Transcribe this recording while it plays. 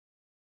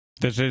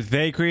This is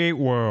They Create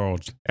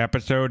Worlds,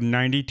 episode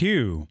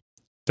 92,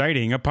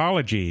 Citing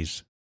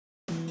Apologies.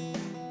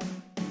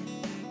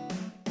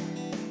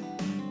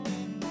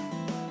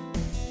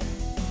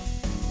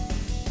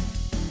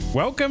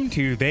 Welcome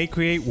to They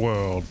Create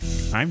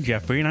Worlds. I'm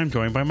Jeffrey, and I'm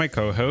joined by my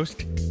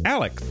co-host,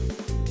 Alex.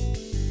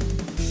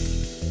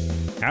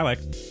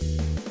 Alex?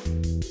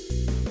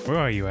 Where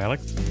are you,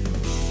 Alex?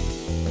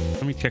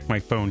 Let me check my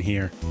phone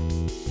here.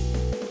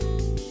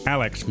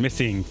 Alex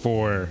missing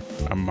for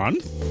a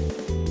month?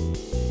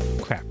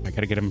 Crap, I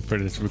gotta get him for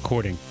this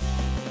recording.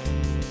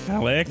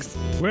 Alex,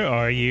 where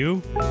are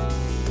you?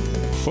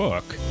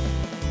 Book?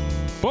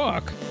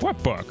 Book?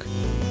 What book?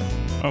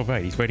 Oh,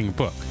 right, he's writing a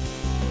book.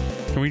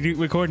 Can we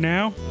record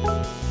now?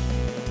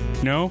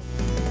 No?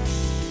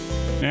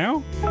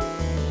 Now?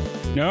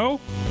 No?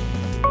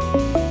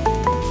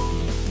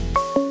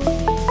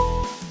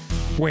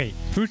 Wait,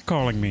 who's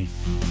calling me?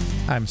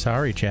 I'm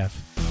sorry,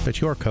 Jeff,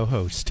 but your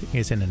co-host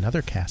is in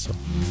another castle.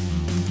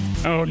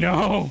 Oh,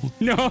 no!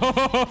 No!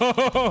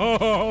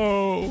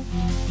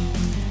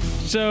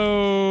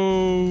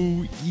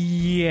 So,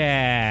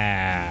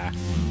 yeah.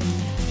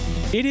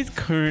 It is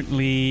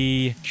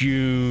currently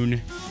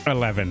June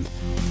 11th,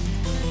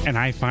 and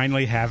I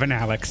finally have an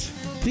Alex.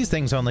 These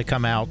things only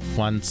come out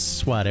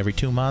once, every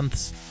 2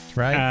 months,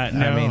 right?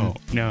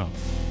 No.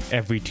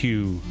 Every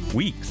 2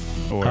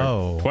 weeks,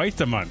 or twice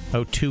a month.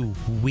 2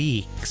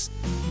 weeks.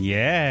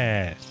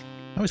 Yes.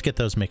 I always get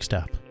those mixed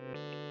up.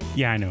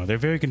 Yeah, I know. They're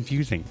very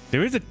confusing.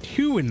 There is a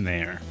 2 in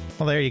there.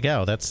 Well, there you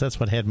go. That's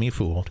what had me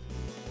fooled.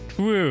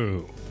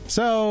 True.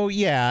 So,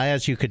 yeah,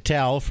 as you could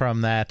tell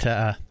from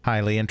that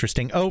highly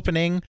interesting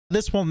opening,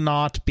 this will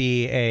not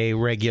be a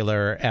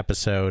regular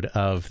episode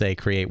of They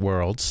Create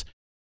Worlds.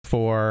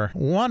 For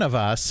one of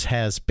us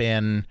has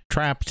been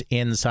trapped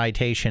in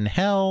citation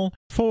hell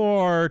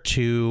for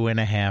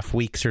 2.5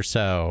 weeks or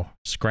so,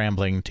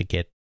 scrambling to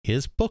get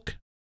his book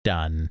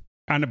done.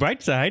 On the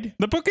bright side,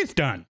 the book is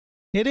done.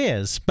 It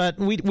is, but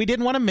we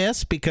didn't want to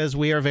miss because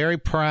we are very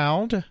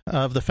proud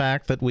of the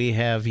fact that we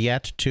have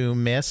yet to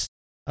miss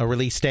a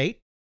release date.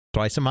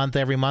 Twice a month,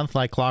 every month,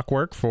 like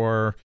clockwork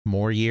for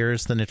more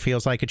years than it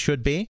feels like it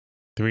should be.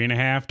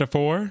 3.5 to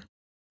 4?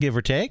 Give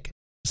or take.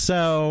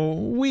 So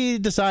we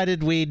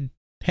decided we'd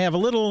have a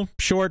little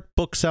short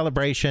book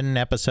celebration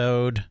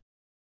episode.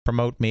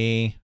 Promote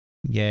me.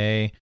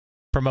 Yay.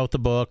 Promote the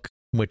book,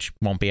 which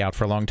won't be out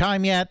for a long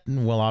time yet.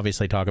 We'll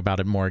obviously talk about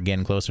it more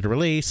again closer to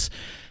release.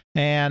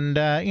 And,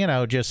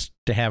 just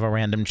to have a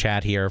random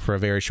chat here for a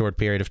very short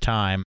period of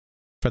time.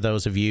 For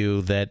those of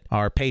you that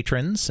are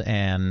patrons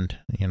and,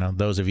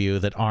 those of you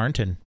that aren't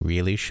and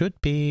really should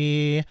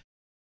be,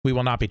 we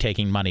will not be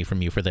taking money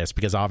from you for this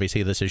because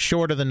obviously this is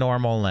shorter than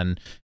normal and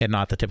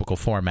not the typical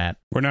format.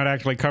 We're not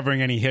actually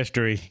covering any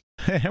history.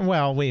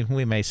 Well, we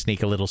may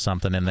sneak a little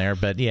something in there,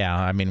 but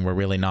yeah, we're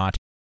really not.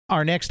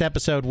 Our next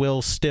episode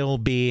will still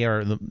be,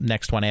 or the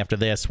next one after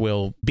this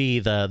will be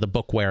the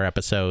bookware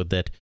episode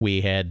that we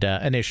had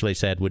initially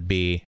said would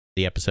be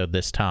the episode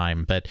this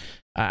time. But,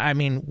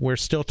 we're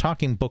still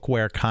talking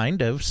bookware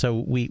kind of,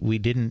 so we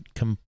didn't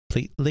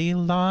completely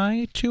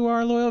lie to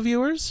our loyal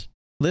viewers,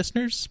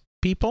 listeners,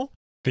 people.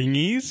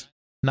 Thingies?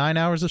 9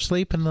 hours of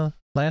sleep in the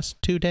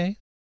last 2 days.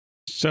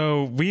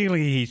 So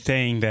really he's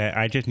saying that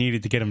I just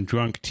needed to get him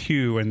drunk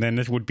too, and then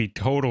this would be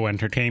total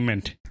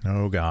entertainment.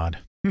 Oh, God.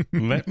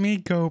 Let me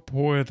go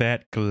pour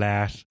that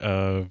glass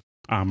of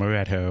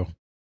amaretto.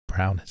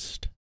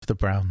 Brownest of the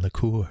brown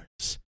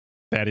liqueurs.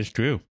 That is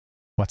true.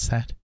 What's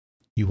that?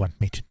 You want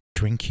me to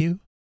drink you?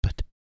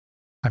 But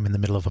I'm in the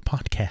middle of a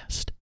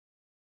podcast.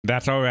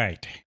 That's all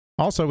right.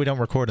 Also, we don't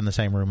record in the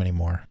same room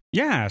anymore.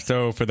 Yeah,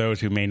 so for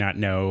those who may not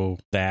know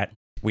that,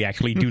 we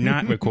actually do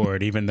not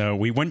record, even though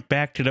we went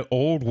back to the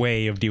old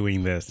way of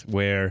doing this,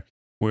 where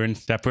we're in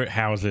separate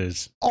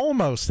houses.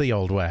 Almost the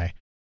old way.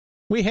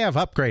 We have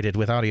upgraded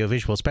with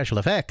audiovisual special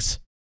effects.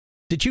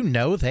 Did you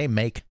know they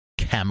make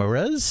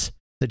cameras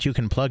that you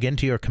can plug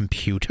into your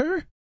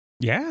computer?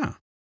 Yeah.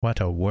 What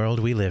a world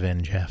we live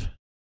in, Jeff.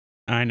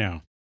 I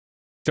know.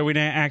 So we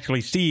didn't actually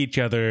see each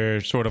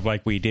other sort of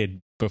like we did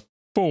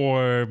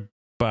before,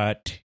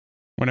 but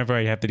whenever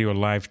I have to do a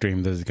live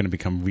stream, this is going to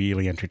become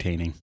really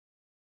entertaining.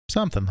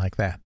 Something like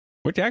that.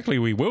 Which actually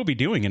we will be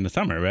doing in the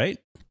summer, right?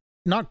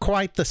 Not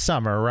quite the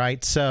summer,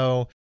 right?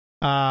 So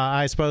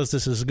I suppose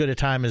this is as good a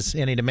time as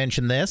any to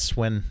mention this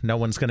when no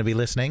one's going to be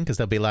listening because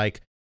they'll be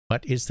like,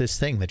 what is this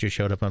thing that just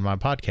showed up on my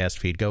podcast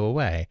feed? Go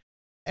away.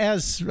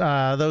 As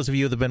those of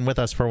you that have been with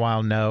us for a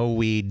while know,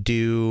 we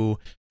do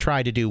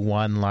try to do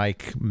one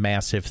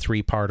massive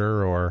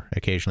 3-parter or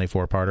occasionally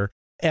 4-parter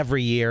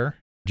every year,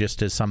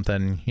 just as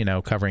something,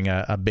 covering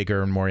a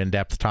bigger and more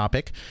in-depth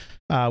topic.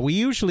 We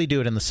usually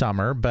do it in the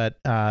summer, but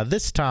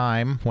this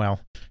time,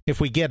 if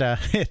we get I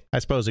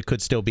suppose it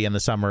could still be in the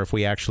summer if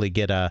we actually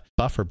get a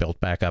buffer built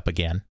back up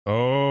again.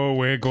 Oh,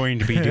 we're going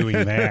to be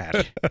doing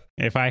that.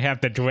 If I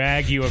have to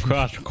drag you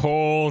across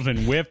coals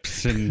and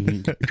whips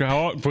and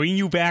bring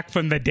you back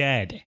from the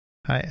dead.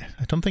 I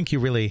don't think you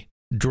really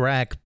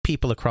drag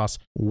people across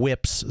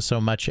whips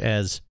so much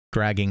as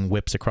dragging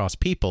whips across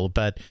people,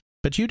 but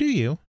you do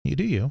you. You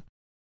do you.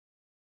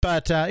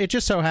 But it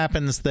just so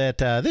happens that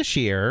this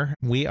year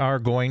we are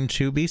going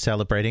to be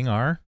celebrating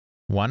our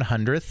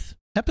 100th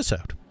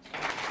episode.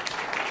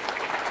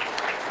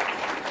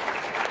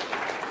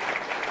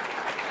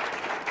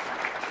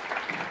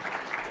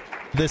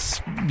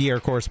 This year,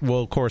 of course,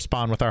 will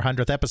correspond with our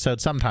 100th episode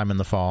sometime in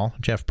the fall.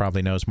 Jeff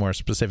probably knows more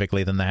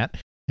specifically than that.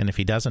 And if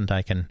he doesn't,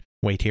 I can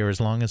wait here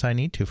as long as I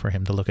need to for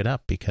him to look it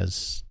up,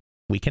 because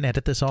we can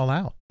edit this all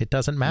out. It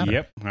doesn't matter.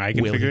 Yep, I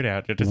can figure it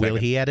out. Will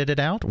he edit it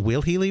out?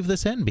 Will he leave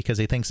this in because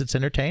he thinks it's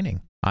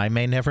entertaining? I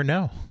may never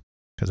know,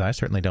 because I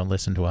certainly don't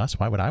listen to us.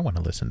 Why would I want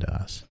to listen to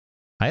us?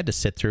 I had to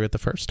sit through it the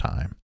first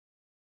time.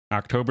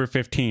 October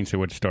 15th it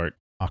would start.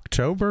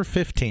 October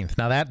 15th.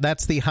 Now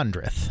that's the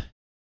 100th.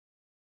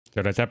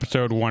 So that's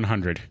episode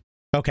 100.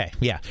 Okay,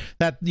 yeah.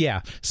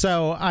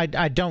 So I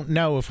don't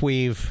know if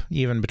we've,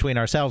 even between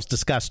ourselves,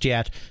 discussed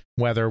yet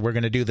whether we're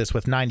going to do this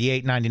with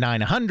 98, 99,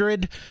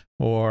 100,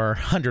 or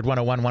 100,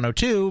 101,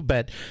 102,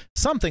 but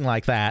something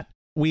like that.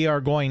 We are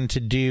going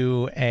to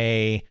do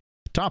a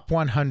top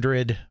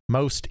 100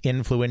 most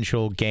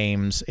influential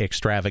games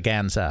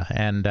extravaganza.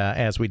 And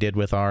as we did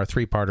with our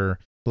 3-parter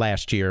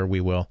last year, we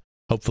will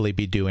hopefully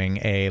be doing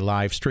a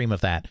live stream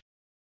of that.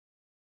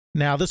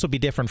 Now, this will be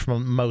different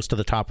from most of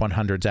the top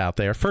 100s out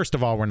there. First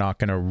of all, we're not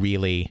going to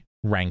really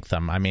rank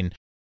them. I mean,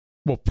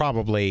 we'll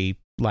probably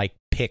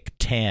pick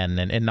 10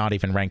 and not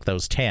even rank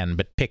those 10,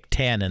 but pick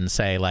 10 and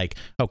say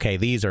okay,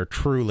 these are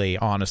truly,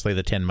 honestly,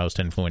 the 10 most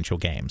influential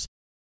games.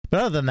 But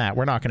other than that,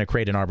 we're not going to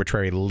create an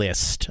arbitrary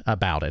list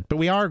about it. But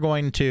we are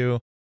going to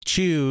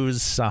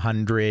choose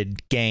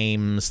 100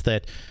 games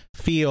that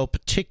feel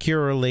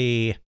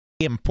particularly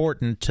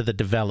important to the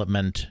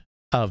development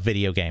of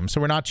video games. So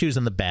we're not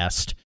choosing the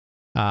best.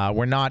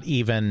 We're not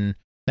even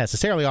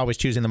necessarily always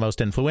choosing the most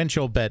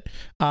influential, but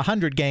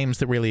 100 games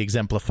that really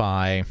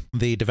exemplify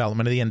the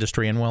development of the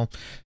industry, and we'll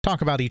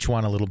talk about each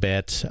one a little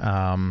bit,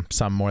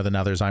 some more than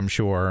others, I'm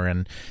sure,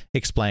 and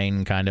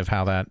explain kind of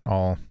how that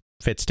all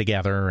fits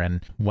together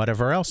and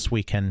whatever else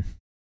we can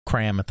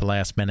cram at the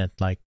last minute,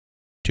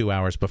 2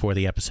 hours before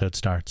the episode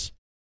starts.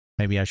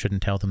 Maybe I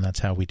shouldn't tell them that's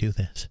how we do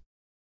this.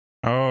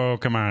 Oh,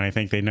 come on. I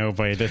think they know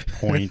by this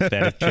point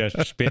that it's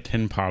just spit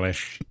and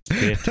polish.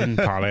 Spit and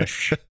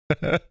polish.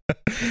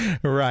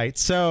 Right.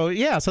 So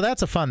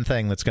that's a fun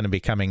thing that's going to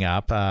be coming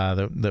up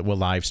that we'll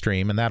live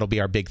stream, and that'll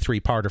be our big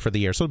 3-parter for the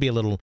year. So it'll be a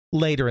little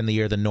later in the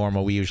year than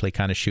normal. We usually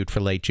kind of shoot for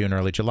late June,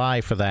 early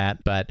July for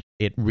that, but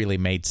it really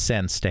made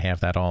sense to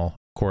have that all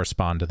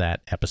correspond to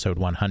that episode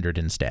 100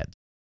 instead.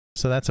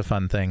 So that's a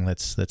fun thing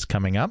that's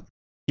coming up.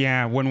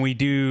 Yeah, when we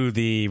do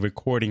the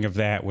recording of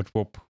that, which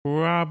will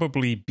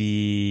probably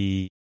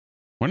be...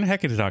 When the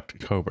heck is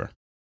October?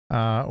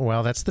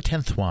 Well, that's the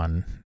 10th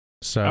one.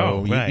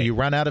 So you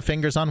run out of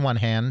fingers on one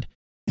hand,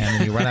 and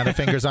then you run out of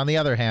fingers on the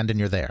other hand, and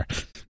you're there.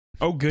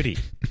 Oh, goody.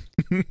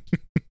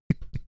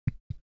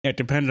 It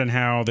depends on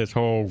how this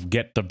whole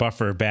get the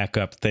buffer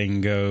backup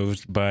thing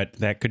goes, but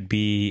that could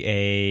be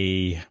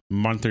a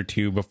month or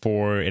two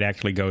before it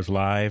actually goes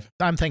live.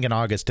 I'm thinking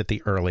August at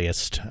the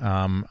earliest.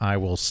 I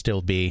will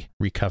still be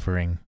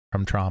recovering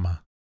from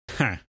trauma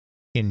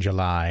in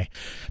July.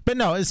 But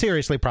no,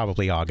 seriously,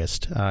 probably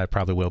August. It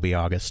probably will be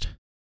August.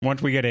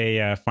 Once we get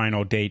a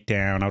final date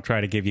down, I'll try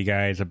to give you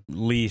guys at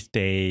least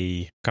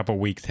a couple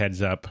weeks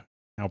heads up.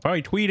 I'll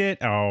probably tweet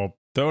it. I'll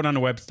throw it on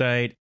the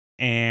website.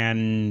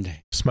 And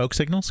smoke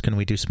signals? Can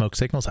we do smoke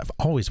signals? I've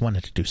always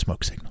wanted to do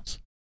smoke signals.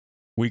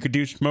 We could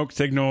do smoke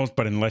signals,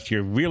 but unless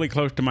you're really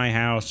close to my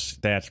house,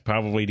 that's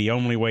probably the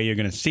only way you're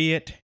going to see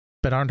it.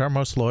 But aren't our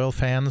most loyal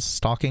fans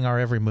stalking our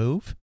every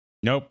move?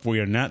 Nope, we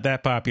are not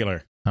that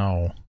popular.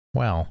 Oh,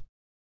 well,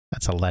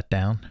 that's a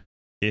letdown.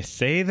 You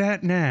say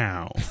that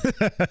now.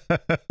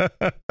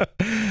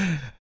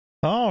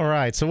 All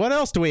right, so what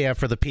else do we have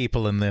for the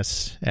people in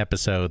this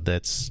episode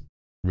that's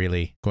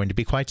really going to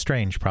be quite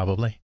strange,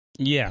 probably?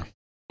 Yeah,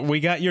 we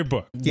got your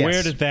book. Yes.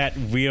 Where does that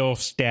real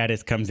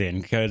status comes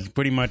in? Because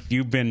pretty much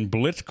you've been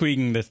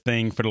blitzkrieging this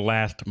thing for the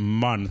last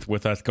month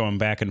with us going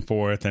back and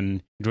forth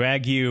and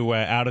drag you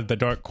out of the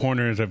dark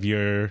corners of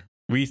your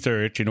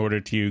research in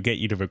order to get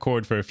you to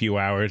record for a few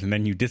hours, and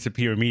then you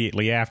disappear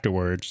immediately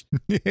afterwards.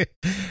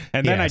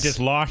 And then I just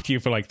lost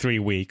you for 3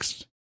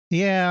 weeks.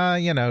 Yeah,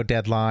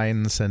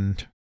 deadlines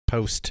and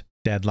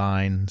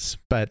post-deadlines,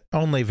 but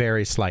only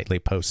very slightly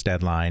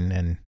post-deadline.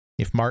 And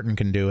if Martin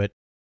can do it,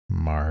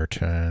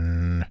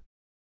 Martin.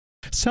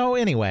 So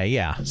anyway,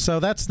 so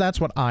that's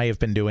what I have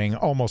been doing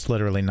almost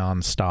literally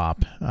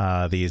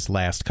nonstop these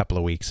last couple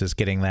of weeks, is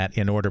getting that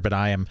in order. But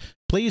I am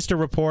pleased to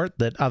report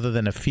that other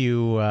than a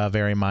few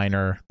very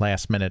minor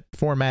last-minute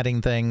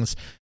formatting things,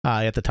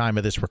 at the time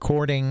of this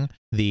recording,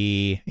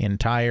 the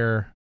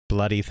entire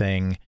bloody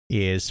thing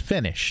is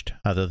finished,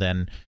 other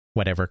than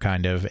whatever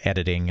kind of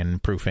editing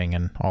and proofing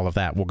and all of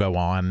that will go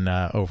on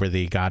over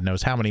the God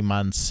knows how many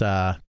months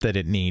that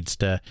it needs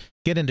to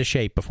get into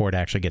shape before it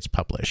actually gets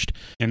published.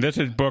 And this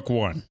is book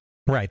 1.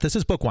 Right, this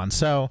is book 1.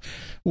 So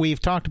we've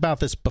talked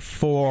about this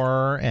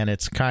before, and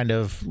it's kind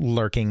of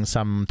lurking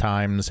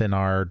sometimes in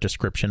our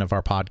description of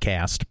our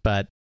podcast,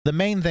 but the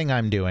main thing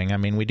I'm doing, I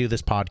mean, we do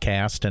this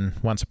podcast, and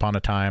once upon a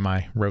time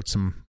I wrote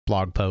some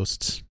blog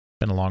posts.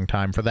 Been a long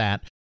time for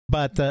that.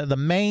 But the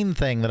main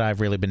thing that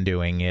I've really been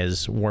doing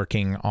is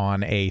working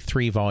on a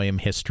 3-volume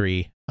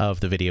history of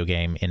the video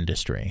game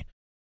industry.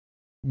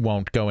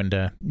 Won't go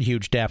into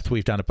huge depth.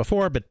 We've done it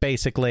before, but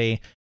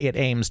basically it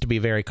aims to be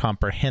very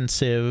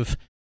comprehensive.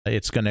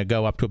 It's going to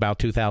go up to about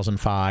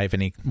 2005.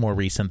 Any more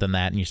recent than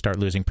that, and you start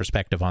losing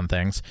perspective on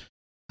things.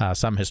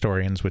 Some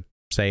historians would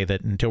say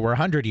that until we're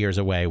 100 years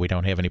away, we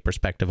don't have any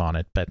perspective on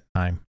it, but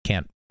I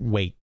can't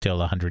wait till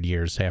 100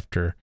 years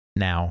after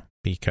now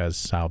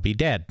because I'll be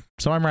dead.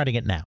 So I'm writing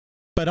it now,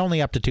 but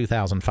only up to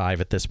 2005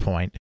 at this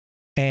point.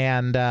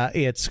 And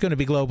it's going to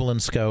be global in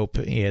scope.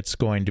 It's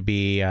going to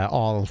be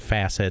all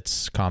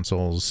facets,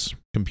 consoles,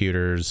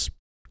 computers,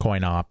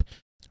 coin-op.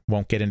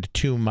 Won't get into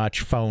too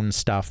much phone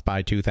stuff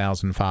by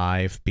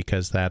 2005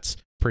 because that's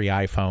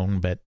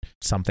pre-iPhone, but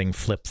something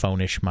flip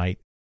phone-ish might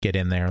get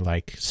in there,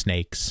 like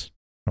snakes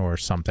or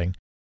something.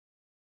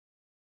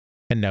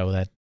 And know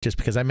that just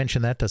because I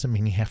mentioned that doesn't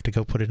mean you have to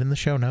go put it in the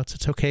show notes.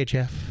 It's okay,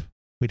 Jeff.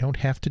 We don't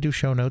have to do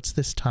show notes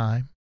this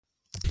time.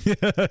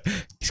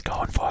 He's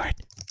going for it.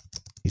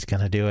 He's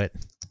going to do it.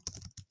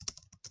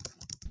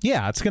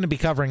 Yeah, it's going to be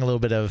covering a little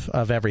bit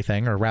of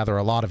everything, or rather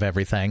a lot of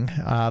everything.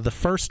 The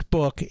first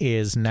book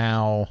is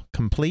now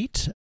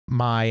complete.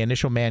 My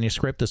initial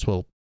manuscript, this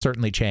will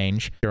certainly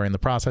change during the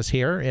process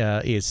here,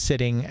 is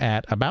sitting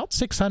at about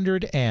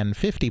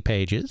 650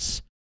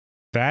 pages.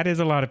 That is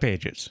a lot of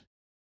pages.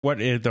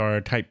 What is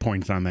our type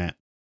points on that?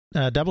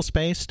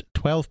 Double-spaced,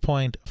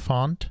 12-point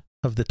font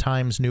of the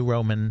Times New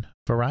Roman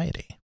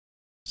variety.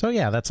 So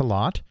yeah, that's a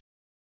lot.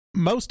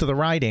 Most of the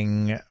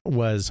writing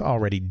was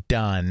already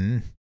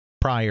done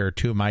prior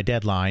to my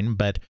deadline,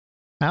 but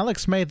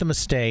Alex made the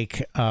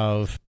mistake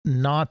of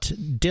not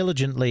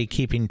diligently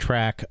keeping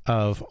track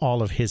of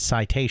all of his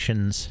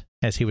citations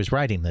as he was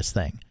writing this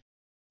thing.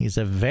 He's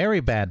a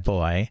very bad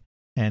boy,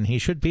 and he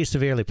should be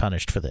severely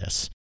punished for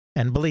this.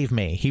 And believe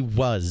me, he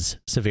was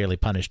severely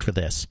punished for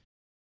this,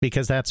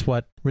 because that's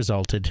what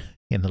resulted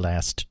in the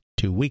last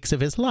 2 weeks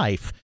of his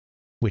life,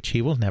 which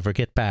he will never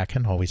get back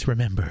and always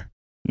remember.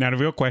 Now, the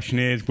real question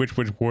is, which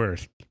was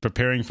worse,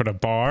 preparing for the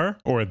bar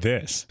or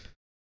this?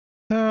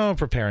 Oh,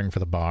 preparing for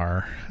the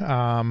bar.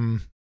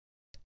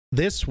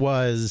 This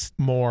was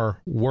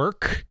more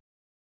work,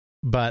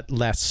 but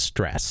less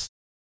stress.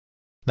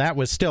 That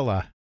was still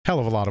a hell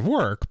of a lot of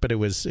work, but it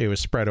was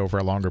spread over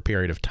a longer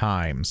period of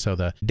time. So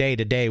the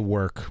day-to-day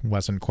work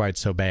wasn't quite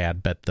so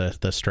bad, but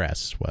the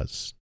stress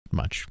was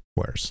much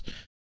worse.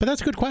 But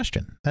that's a good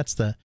question. That's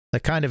the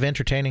kind of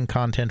entertaining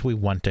content we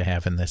want to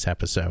have in this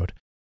episode,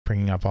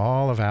 bringing up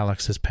all of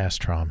Alex's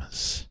past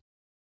traumas.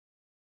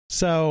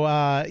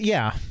 So,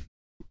 yeah,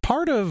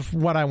 part of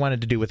what I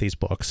wanted to do with these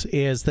books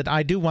is that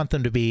I do want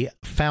them to be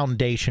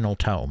foundational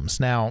tomes.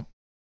 Now,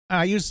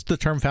 I use the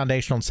term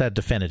foundational instead of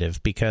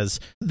definitive because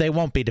they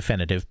won't be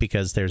definitive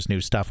because there's new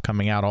stuff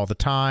coming out all the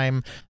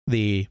time.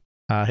 The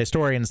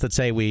historians that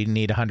say we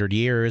need 100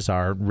 years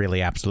are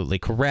really absolutely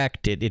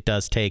correct. It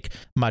does take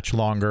much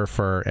longer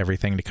for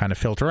everything to kind of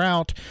filter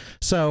out.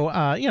 So,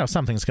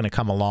 something's going to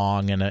come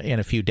along in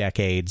a few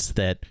decades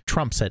that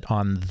trumps it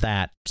on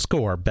that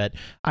score. But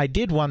I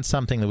did want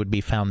something that would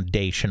be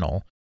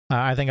foundational.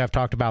 I think I've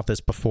talked about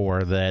this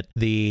before, that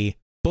the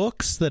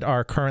books that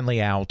are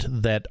currently out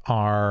that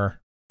are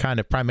kind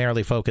of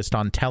primarily focused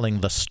on telling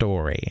the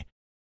story,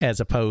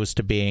 as opposed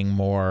to being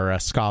more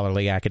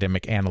scholarly,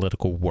 academic,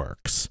 analytical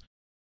works,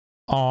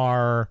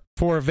 are,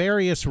 for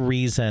various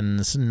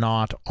reasons,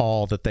 not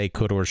all that they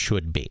could or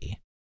should be.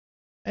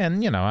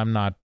 And, I'm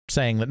not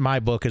saying that my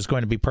book is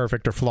going to be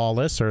perfect or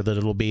flawless, or that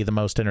it'll be the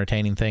most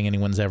entertaining thing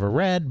anyone's ever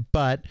read,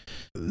 but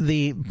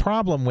the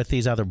problem with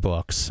these other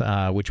books,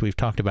 which we've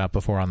talked about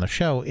before on the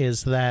show,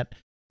 is that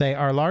they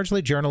are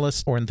largely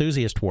journalist or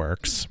enthusiast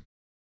works.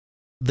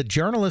 The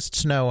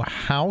journalists know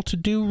how to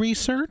do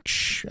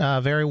research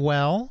very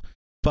well,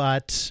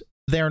 but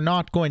they're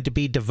not going to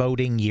be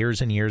devoting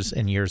years and years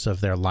and years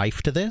of their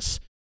life to this.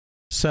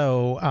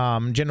 So,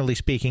 generally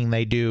speaking,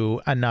 they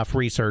do enough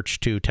research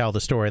to tell the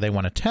story they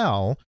want to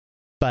tell,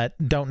 but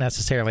don't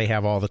necessarily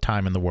have all the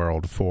time in the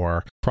world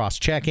for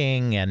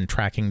cross-checking and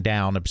tracking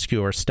down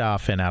obscure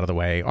stuff in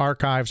out-of-the-way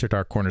archives or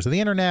dark corners of the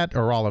internet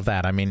or all of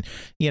that. I mean,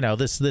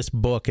 this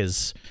book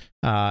is,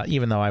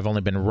 even though I've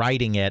only been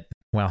writing it,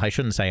 well, I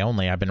shouldn't say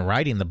only, I've been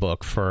writing the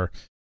book for,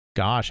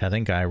 I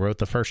think I wrote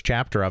the first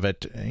chapter of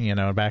it,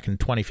 back in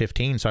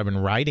 2015, so I've been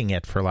writing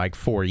it for like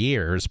 4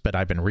 years, but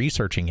I've been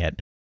researching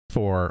it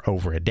for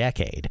over a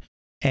decade.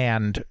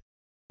 And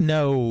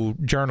no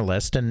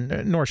journalist,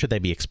 and nor should they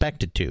be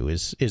expected to,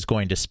 is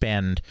going to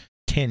spend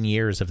 10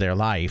 years of their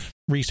life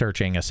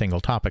researching a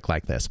single topic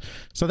like this.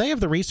 So they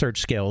have the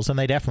research skills, and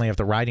they definitely have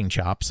the writing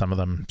chops, some of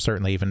them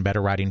certainly even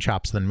better writing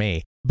chops than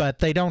me, but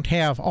they don't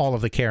have all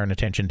of the care and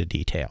attention to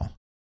detail.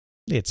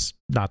 It's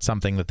not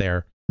something that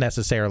they're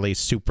necessarily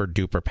super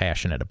duper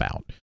passionate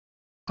about.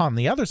 On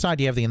the other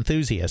side, you have the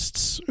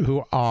enthusiasts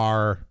who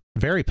are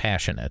very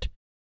passionate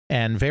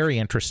and very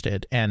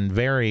interested and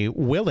very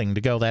willing to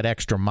go that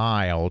extra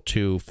mile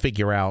to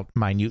figure out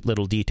minute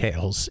little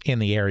details in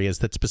the areas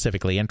that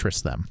specifically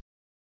interest them.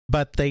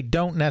 But they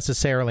don't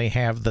necessarily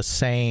have the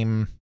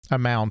same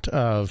amount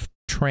of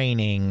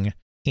training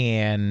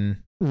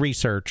in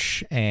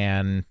research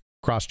and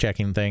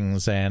cross-checking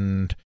things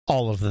and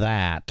all of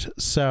that.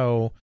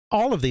 So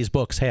all of these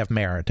books have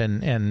merit,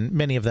 and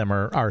many of them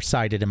are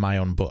cited in my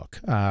own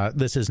book.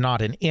 This is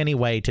not in any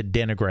way to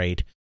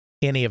denigrate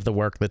any of the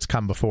work that's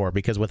come before,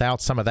 because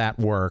without some of that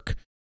work,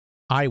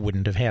 I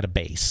wouldn't have had a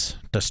base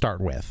to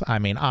start with. I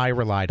mean, I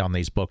relied on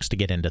these books to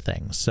get into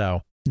things,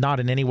 so not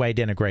in any way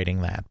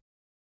denigrating that.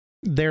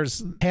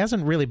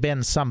 Hasn't really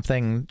been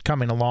something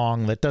coming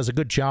along that does a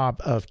good job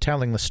of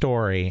telling the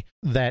story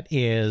that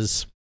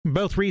is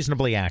both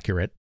reasonably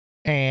accurate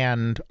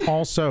and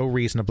also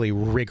reasonably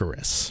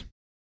rigorous.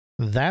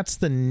 That's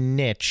the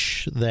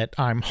niche that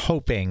I'm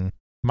hoping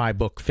my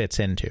book fits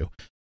into.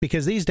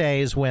 Because these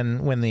days,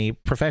 when the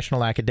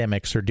professional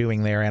academics are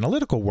doing their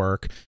analytical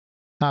work,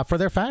 for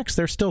their facts,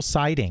 they're still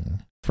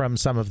citing from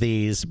some of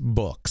these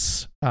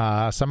books,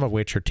 some of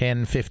which are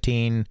 10,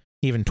 15,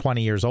 even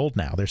 20 years old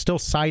now. They're still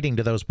citing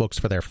to those books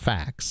for their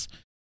facts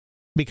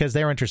because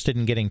they're interested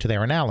in getting to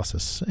their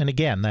analysis. And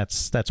again,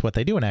 that's what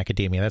they do in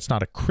academia. That's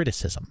not a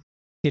criticism.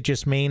 It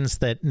just means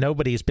that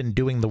nobody's been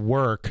doing the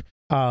work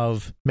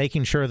of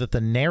making sure that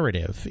the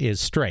narrative is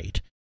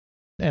straight.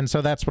 And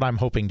so that's what I'm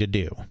hoping to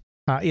do.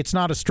 It's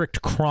not a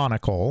strict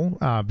chronicle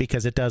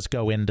because it does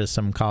go into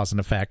some cause and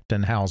effect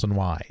and hows and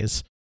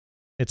whys.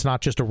 It's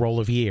not just a roll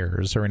of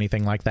years or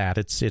anything like that.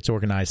 It's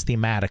organized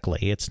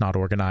thematically. It's not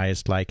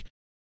organized like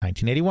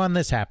 1981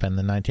 this happened,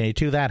 then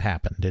 1982 that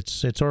happened.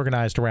 It's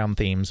organized around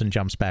themes and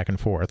jumps back and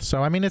forth.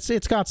 So I mean,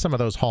 it's got some of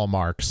those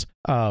hallmarks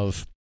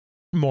of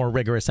more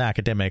rigorous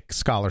academic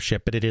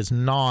scholarship, but it is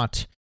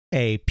not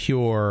a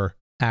pure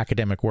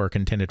academic work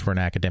intended for an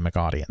academic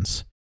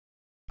audience.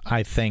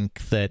 I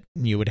think that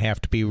you would have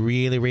to be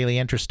really, really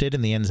interested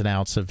in the ins and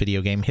outs of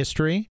video game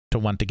history to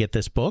want to get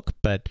this book,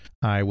 but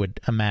I would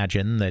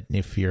imagine that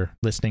if you're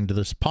listening to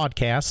this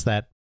podcast,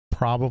 that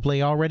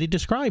probably already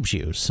describes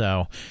you.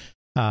 So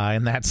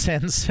in that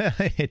sense,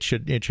 it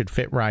should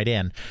fit right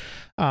in.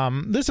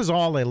 This is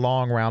all a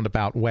long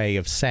roundabout way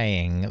of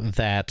saying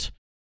that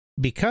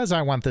because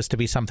I want this to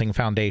be something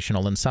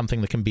foundational and something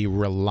that can be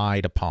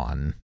relied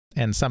upon,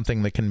 and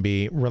something that can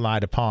be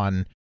relied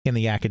upon in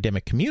the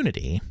academic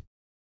community,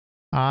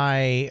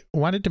 I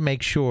wanted to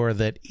make sure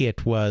that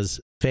it was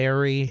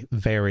very,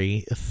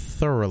 very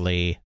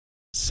thoroughly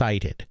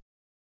cited,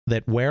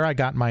 that where I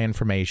got my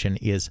information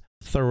is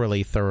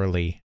thoroughly,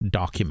 thoroughly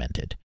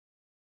documented.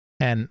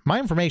 And my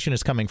information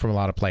is coming from a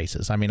lot of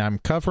places. I mean, I'm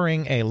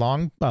covering a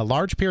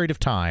large period of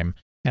time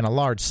and a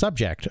large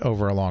subject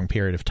over a long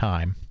period of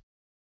time.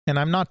 And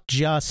I'm not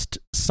just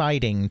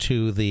citing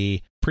to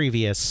the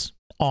previous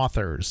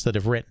authors that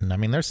have written. I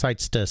mean, there's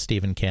cites to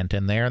Stephen Kent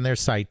in there, and there's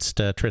cites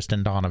to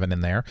Tristan Donovan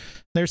in there.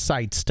 There's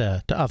cites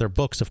to other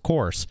books, of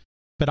course.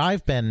 But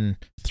I've been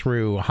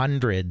through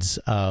hundreds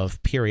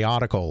of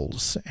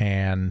periodicals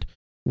and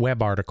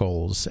web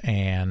articles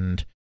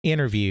and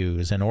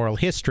interviews and oral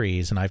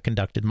histories, and I've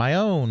conducted my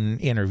own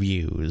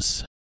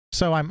interviews.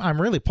 So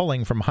I'm really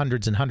pulling from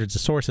hundreds and hundreds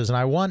of sources, and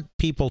I want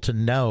people to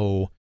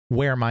know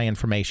where my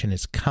information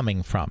is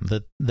coming from,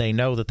 that they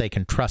know that they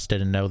can trust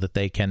it and know that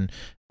they can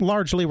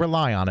largely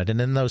rely on it. And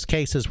in those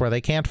cases where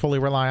they can't fully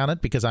rely on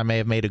it because I may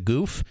have made a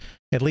goof,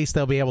 at least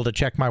they'll be able to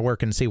check my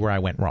work and see where I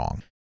went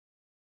wrong.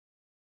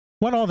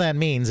 What all that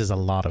means is a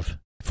lot of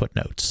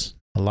footnotes,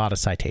 a lot of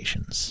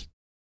citations,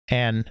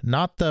 and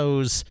not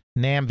those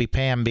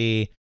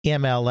namby-pamby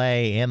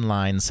MLA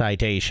inline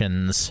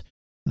citations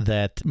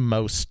that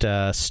most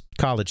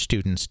college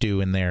students do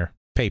in their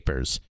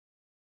papers.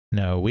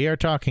 No, we are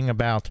talking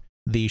about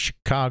the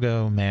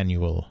Chicago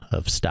Manual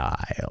of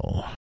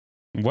Style.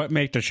 What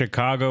makes the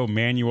Chicago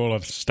Manual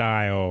of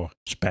Style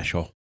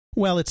special?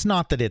 Well, it's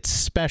not that it's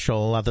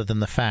special other than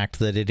the fact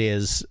that it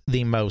is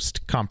the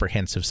most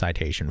comprehensive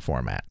citation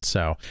format.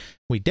 So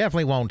we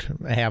definitely won't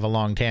have a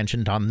long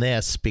tangent on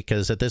this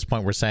because at this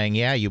point we're saying,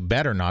 yeah, you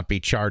better not be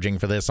charging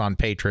for this on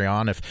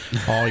Patreon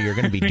if all you're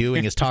going to be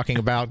doing is talking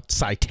about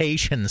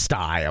citation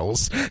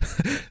styles.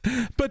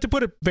 But to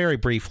put it very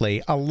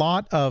briefly, a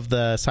lot of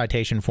the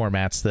citation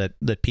formats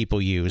that people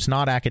use,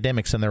 not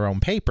academics in their own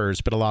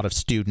papers, but a lot of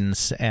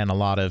students and a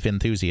lot of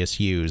enthusiasts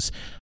use,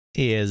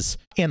 is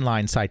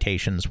inline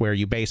citations, where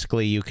you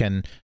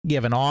can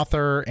give an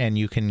author and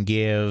you can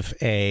give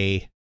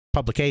a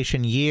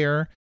publication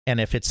year, and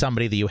if it's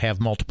somebody that you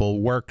have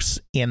multiple works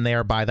in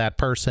there by that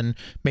person,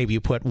 maybe you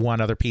put one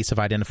other piece of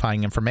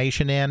identifying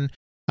information in,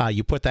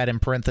 you put that in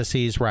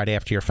parentheses right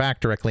after your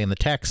fact directly in the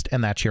text,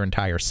 and that's your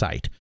entire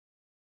cite.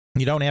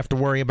 You don't have to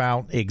worry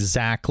about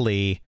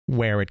exactly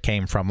where it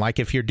came from. Like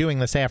if you're doing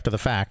this after the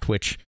fact,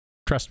 which,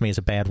 trust me, is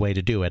a bad way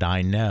to do it,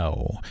 I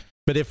know.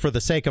 But if for the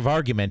sake of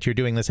argument you're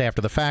doing this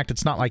after the fact,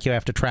 it's not like you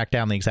have to track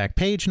down the exact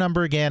page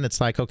number again. It's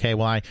like, okay,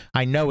 well,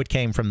 I know it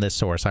came from this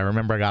source. I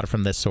remember I got it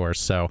from this source.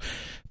 So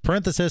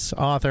parenthesis,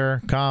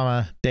 author,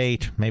 comma,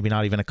 date, maybe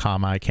not even a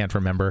comma, I can't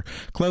remember.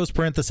 Close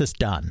parenthesis,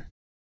 done.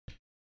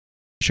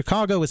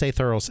 Chicago is a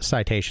thorough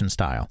citation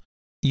style.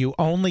 You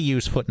only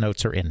use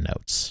footnotes or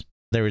endnotes.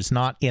 There is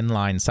not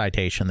inline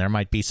citation. There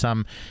might be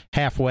some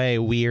halfway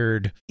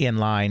weird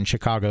inline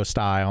Chicago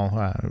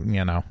style,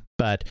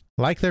 but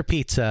like their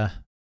pizza,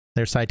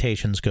 their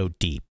citations go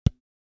deep.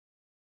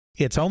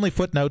 It's only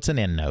footnotes and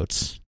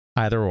endnotes,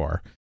 either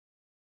or.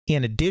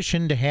 In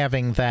addition to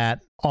having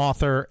that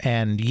author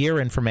and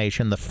year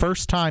information, the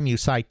first time you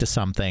cite to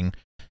something,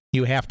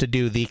 you have to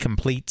do the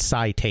complete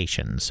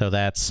citation. So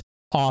that's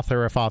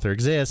author, if author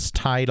exists,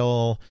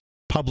 title,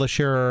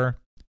 publisher,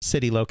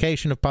 city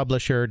location of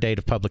publisher, date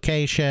of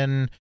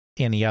publication,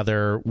 any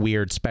other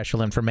weird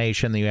special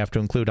information that you have to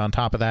include on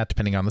top of that,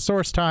 depending on the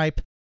source type.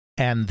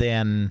 And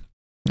then,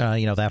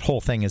 that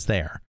whole thing is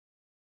there.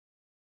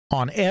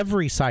 On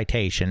every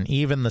citation,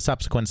 even the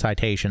subsequent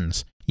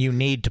citations, you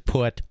need to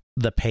put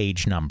the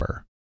page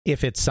number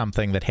if it's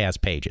something that has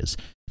pages.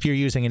 If you're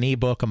using an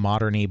ebook, a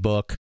modern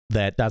ebook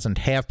that doesn't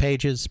have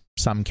pages,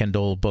 some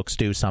Kindle books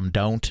do, some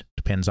don't,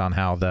 depends on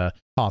how the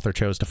author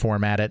chose to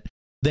format it,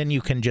 then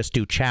you can just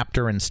do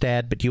chapter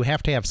instead, but you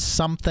have to have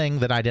something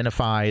that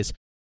identifies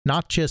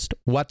not just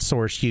what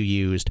source you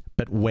used,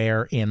 but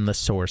where in the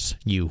source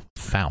you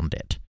found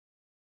it.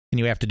 And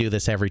you have to do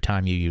this every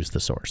time you use the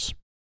source.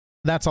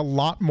 That's a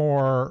lot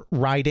more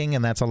writing,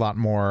 and that's a lot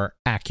more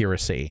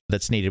accuracy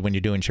that's needed when you're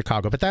doing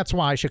Chicago. But that's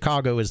why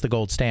Chicago is the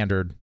gold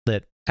standard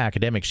that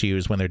academics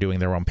use when they're doing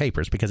their own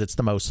papers, because it's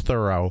the most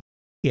thorough,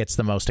 it's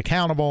the most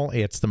accountable,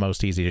 it's the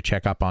most easy to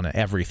check up on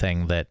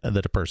everything that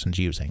a person's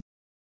using.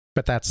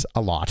 But that's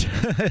a lot,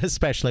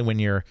 especially when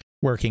you're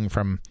working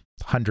from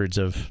hundreds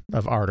of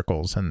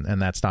articles,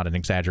 and that's not an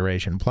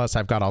exaggeration. Plus,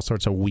 I've got all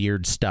sorts of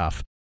weird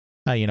stuff.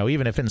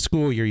 Even if in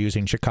school you're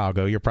using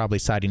Chicago, you're probably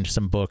citing to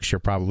some books, you're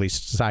probably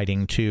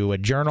citing to a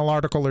journal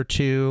article or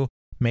two.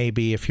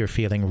 Maybe if you're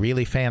feeling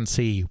really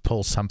fancy, you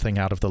pull something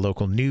out of the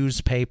local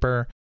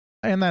newspaper,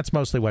 and that's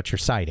mostly what you're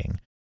citing.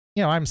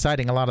 I'm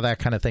citing a lot of that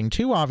kind of thing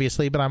too,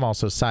 obviously, but I'm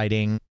also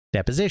citing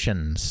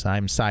depositions.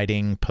 I'm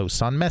citing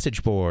posts on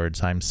message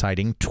boards. I'm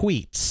citing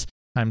tweets.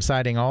 I'm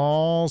citing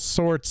all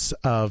sorts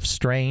of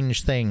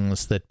strange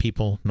things that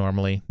people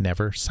normally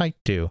never cite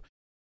to.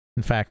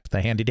 In fact,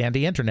 the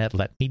handy-dandy internet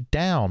let me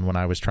down when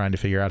I was trying to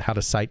figure out how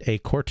to cite a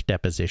court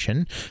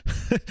deposition.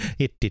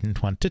 It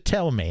didn't want to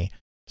tell me.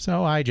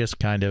 So I just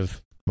kind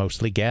of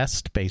mostly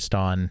guessed based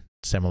on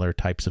similar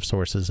types of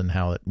sources and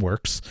how it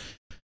works.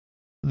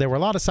 There were a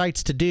lot of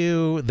cites to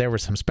do. There were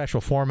some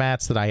special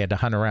formats that I had to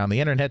hunt around the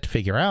internet to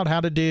figure out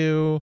how to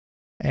do.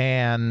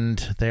 And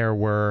there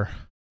were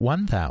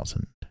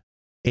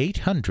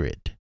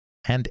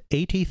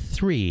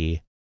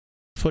 1,883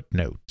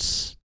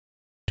 footnotes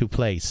to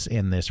place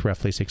in this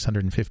roughly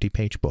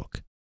 650-page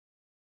book.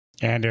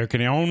 And there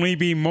can only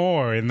be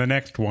more in the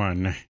next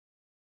one.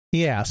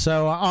 Yeah,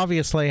 so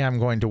obviously I'm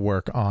going to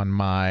work on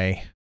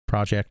my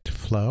project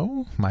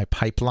flow, my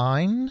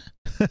pipeline,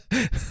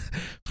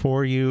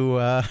 for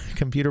you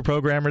computer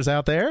programmers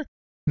out there.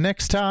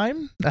 Next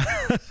time,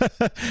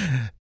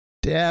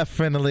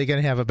 definitely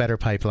going to have a better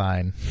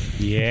pipeline.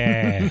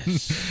 Yes.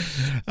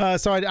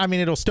 So, I mean,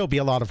 it'll still be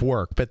a lot of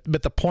work, but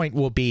the point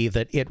will be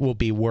that it will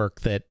be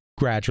work that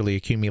gradually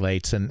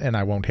accumulates, and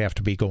I won't have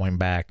to be going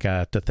back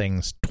to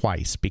things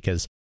twice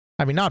because,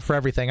 I mean, not for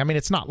everything. I mean,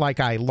 it's not like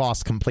I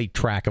lost complete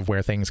track of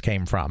where things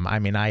came from. I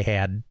mean, I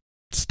had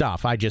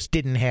stuff. I just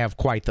didn't have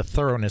quite the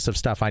thoroughness of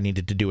stuff I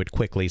needed to do it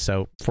quickly.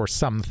 So for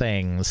some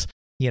things,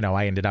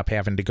 I ended up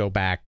having to go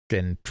back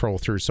and troll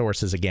through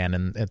sources again.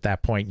 And at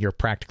that point, you're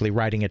practically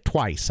writing it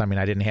twice. I mean,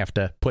 I didn't have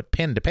to put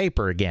pen to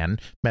paper again,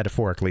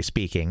 metaphorically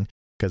speaking,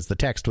 because the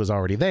text was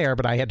already there,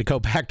 but I had to go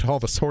back to all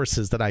the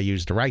sources that I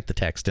used to write the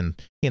text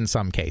in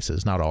some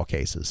cases, not all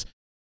cases.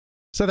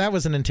 So that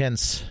was an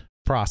intense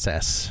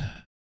process.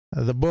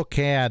 The book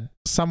had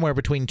somewhere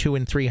between 200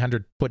 and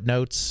 300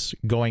 footnotes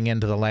going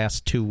into the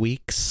last 2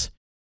 weeks.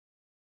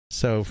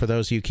 So for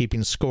those of you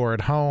keeping score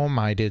at home,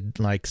 I did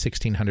like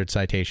 1,600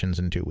 citations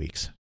in 2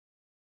 weeks.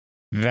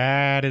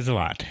 That is a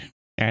lot.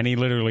 And he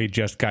literally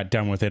just got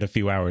done with it a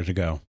few hours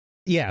ago.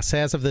 Yes,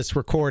 as of this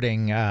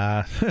recording,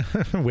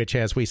 which,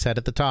 as we said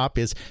at the top,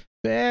 is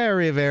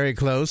very, very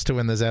close to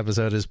when this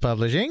episode is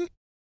publishing.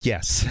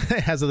 Yes,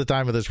 as of the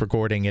time of this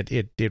recording,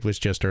 it was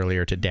just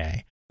earlier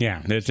today.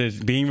 Yeah, this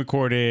is being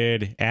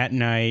recorded at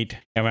night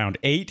around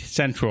 8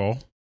 Central.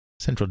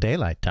 Central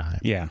Daylight Time.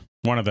 Yeah,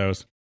 one of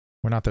those.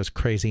 We're not those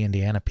crazy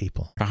Indiana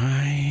people.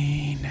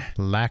 Fine.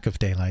 Lack of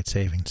daylight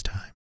savings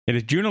time. It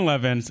is June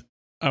 11th,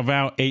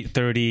 about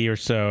 8:30 or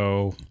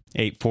so,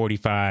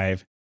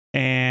 8:45.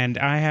 And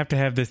I have to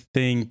have this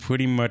thing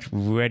pretty much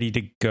ready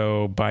to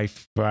go by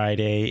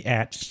Friday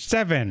at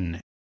 7.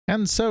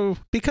 And so,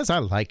 because I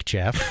like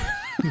Jeff,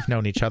 we've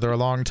known each other a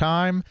long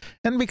time,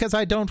 and because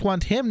I don't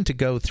want him to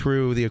go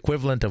through the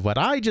equivalent of what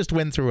I just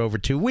went through over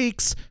 2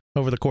 weeks,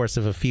 over the course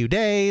of a few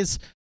days,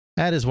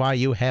 That is why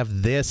you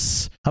have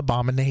this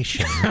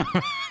abomination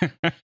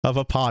of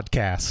a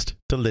podcast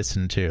to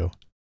listen to.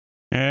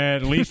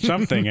 At least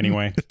something,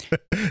 anyway.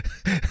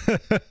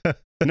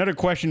 Another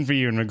question for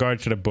you in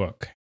regards to the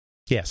book.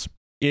 Yes.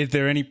 Is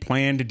there any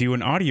plan to do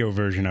an audio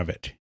version of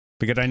it?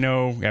 Because I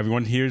know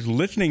everyone here is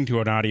listening to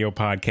an audio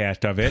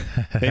podcast of it.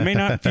 They may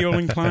not feel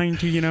inclined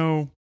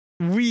to,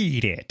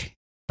 read it,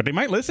 but they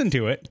might listen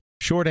to it.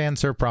 Short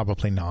answer,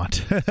 probably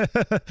not.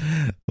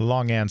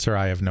 Long answer,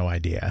 I have no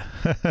idea.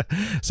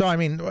 So, I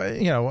mean,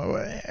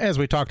 as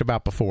we talked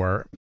about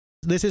before,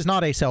 this is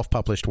not a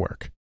self-published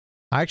work.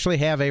 I actually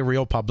have a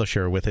real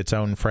publisher with its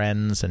own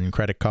friends and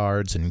credit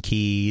cards and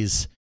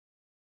keys.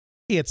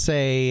 It's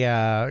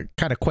a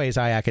kind of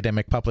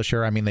quasi-academic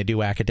publisher. I mean, they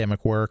do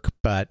academic work,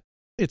 but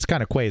it's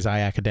kind of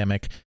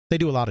quasi-academic. They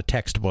do a lot of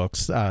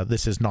textbooks.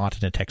 This is not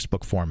in a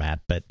textbook format,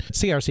 but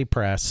CRC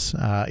Press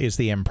is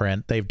the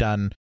imprint. They've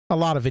done a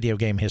lot of video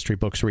game history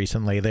books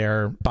recently.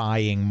 They're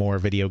buying more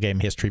video game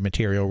history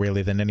material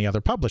really than any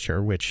other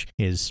publisher, which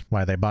is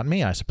why they bought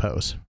me, I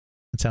suppose.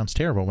 It sounds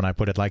terrible when I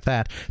put it like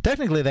that.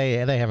 Technically, they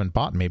haven't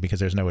bought me because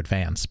there's no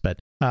advance, but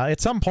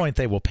at some point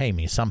they will pay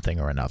me something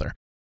or another.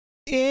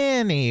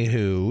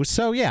 Anywho,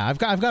 so yeah, I've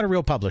got a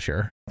real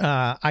publisher.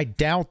 I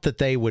doubt that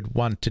they would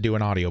want to do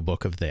an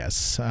audiobook of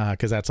this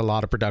because that's a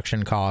lot of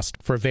production cost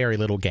for very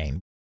little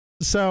gain.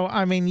 So,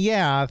 I mean,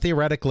 yeah,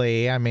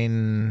 theoretically, I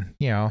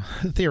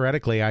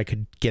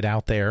could get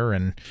out there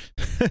and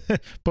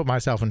put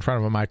myself in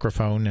front of a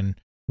microphone and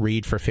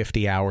read for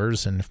 50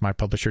 hours. And if my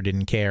publisher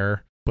didn't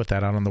care, put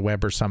that out on the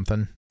web or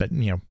something. But,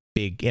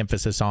 big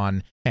emphasis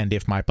on, and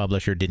if my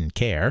publisher didn't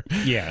care.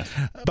 Yeah.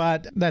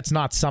 But that's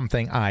not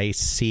something I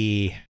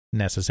see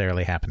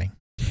necessarily happening.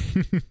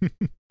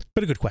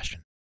 But a good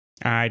question.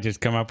 I just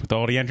come up with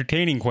all the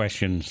entertaining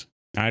questions.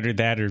 Either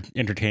that or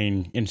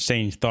entertain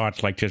insane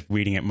thoughts like just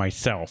reading it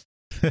myself.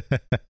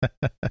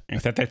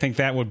 Except I think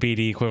that would be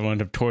the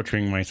equivalent of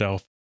torturing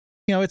myself.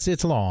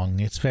 It's long.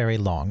 It's very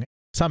long.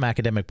 Some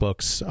academic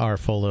books are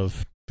full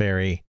of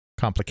very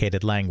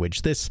complicated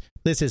language. This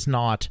is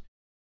not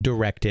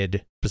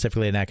directed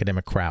specifically at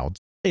academic crowds.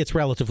 It's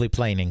relatively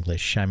plain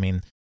English. I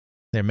mean,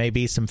 there may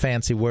be some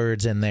fancy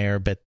words in there,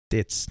 but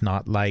it's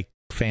not like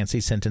fancy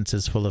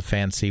sentences full of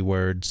fancy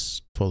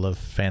words, full of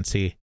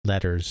fancy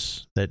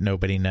letters that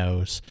nobody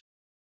knows.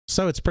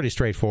 So it's pretty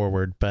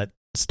straightforward, but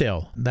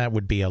still, that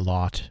would be a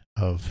lot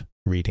of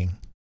reading.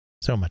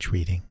 So much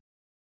reading.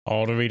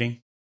 All the reading?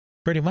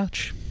 Pretty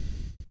much.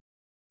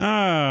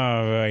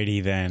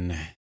 Alrighty then.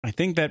 I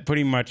think that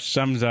pretty much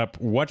sums up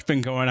what's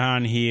been going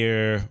on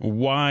here,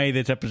 why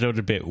this episode's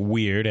a bit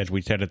weird, as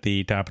we said at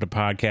the top of the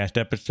podcast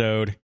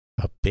episode.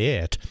 A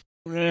bit?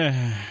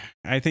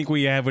 I think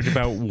we average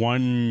about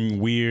one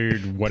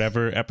weird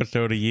whatever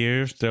episode a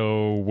year,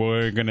 so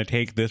we're going to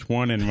take this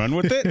one and run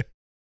with it?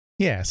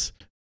 Yes.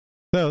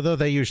 Though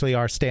they usually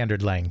are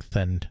standard length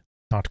and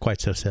not quite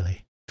so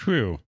silly.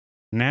 True.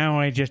 Now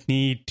I just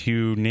need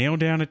to nail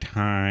down a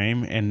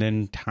time and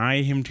then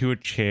tie him to a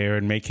chair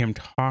and make him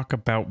talk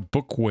about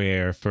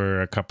bookware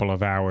for a couple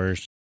of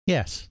hours.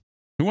 Yes.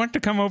 Who wants to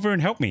come over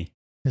and help me?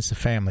 It's a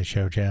family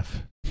show,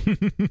 Jeff.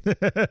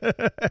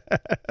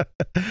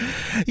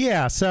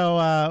 Yeah,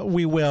 so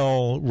we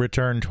will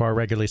return to our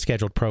regularly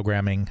scheduled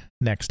programming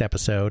next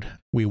episode.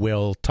 We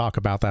will talk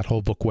about that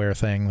whole bookware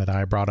thing that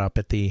I brought up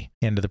at the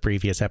end of the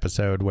previous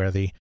episode, where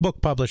the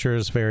book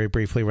publishers very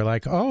briefly were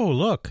like, oh,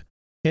 look,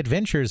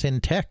 adventures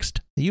in text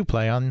you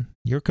play on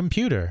your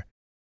computer.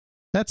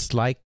 That's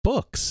like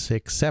books,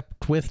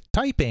 except with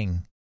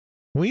typing.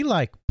 We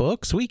like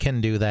books. We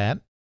can do that.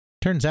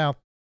 Turns out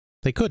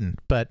they couldn't,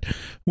 but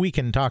we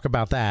can talk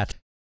about that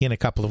in a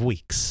couple of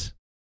weeks.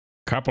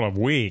 Couple of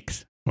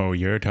weeks? Oh,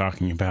 you're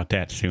talking about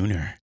that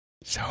sooner.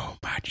 So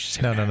much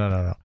sooner.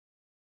 No.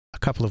 A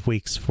couple of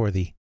weeks for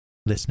the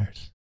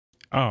listeners.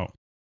 Oh,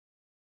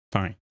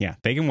 fine. Yeah,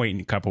 they can wait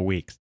in a couple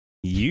weeks.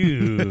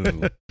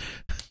 We're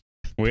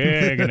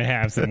going to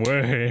have some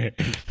work.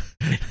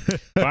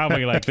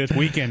 Probably like this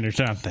weekend or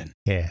something.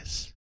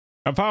 Yes.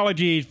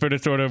 Apologies for the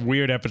sort of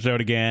weird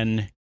episode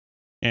again.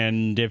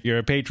 And if you're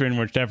a patron,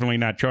 we're definitely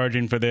not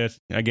charging for this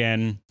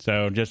again.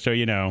 So just so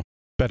you know.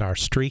 But our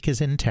streak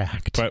is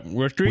intact. But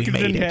our streak is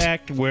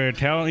intact. We're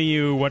telling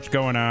you what's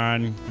going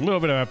on. A little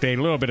bit of update,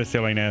 a little bit of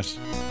silliness.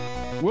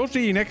 We'll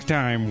see you next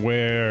time,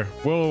 where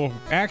we'll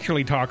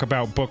actually talk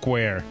about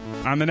bookware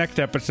on the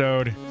next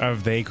episode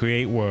of They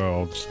Create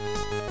Worlds.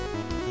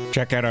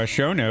 Check out our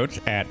show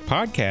notes at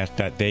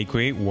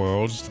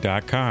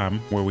podcast.theycreateworlds.com,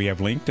 where we have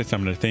links to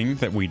some of the things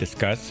that we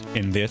discuss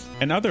in this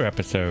and other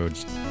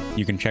episodes.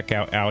 You can check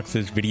out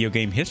Alex's video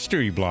game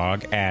history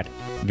blog at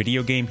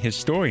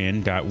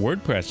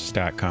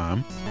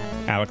videogamehistorian.wordpress.com.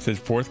 Alex's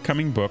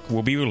forthcoming book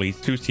will be released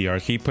through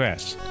CRC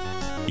Press.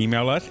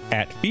 Email us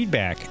at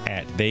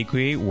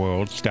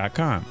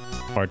feedback@theycreateworlds.com.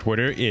 Our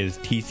Twitter is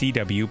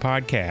TCW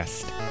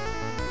Podcast.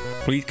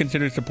 Please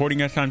consider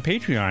supporting us on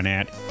Patreon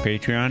at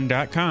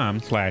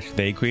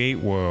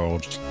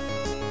patreon.com/theycreateworlds.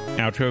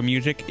 Outro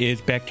music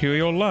is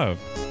Bacterial Love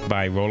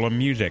by Rolam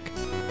Music.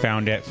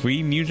 Found at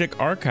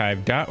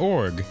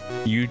freemusicarchive.org.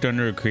 Used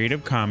under a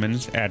Creative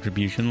Commons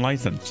Attribution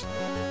License.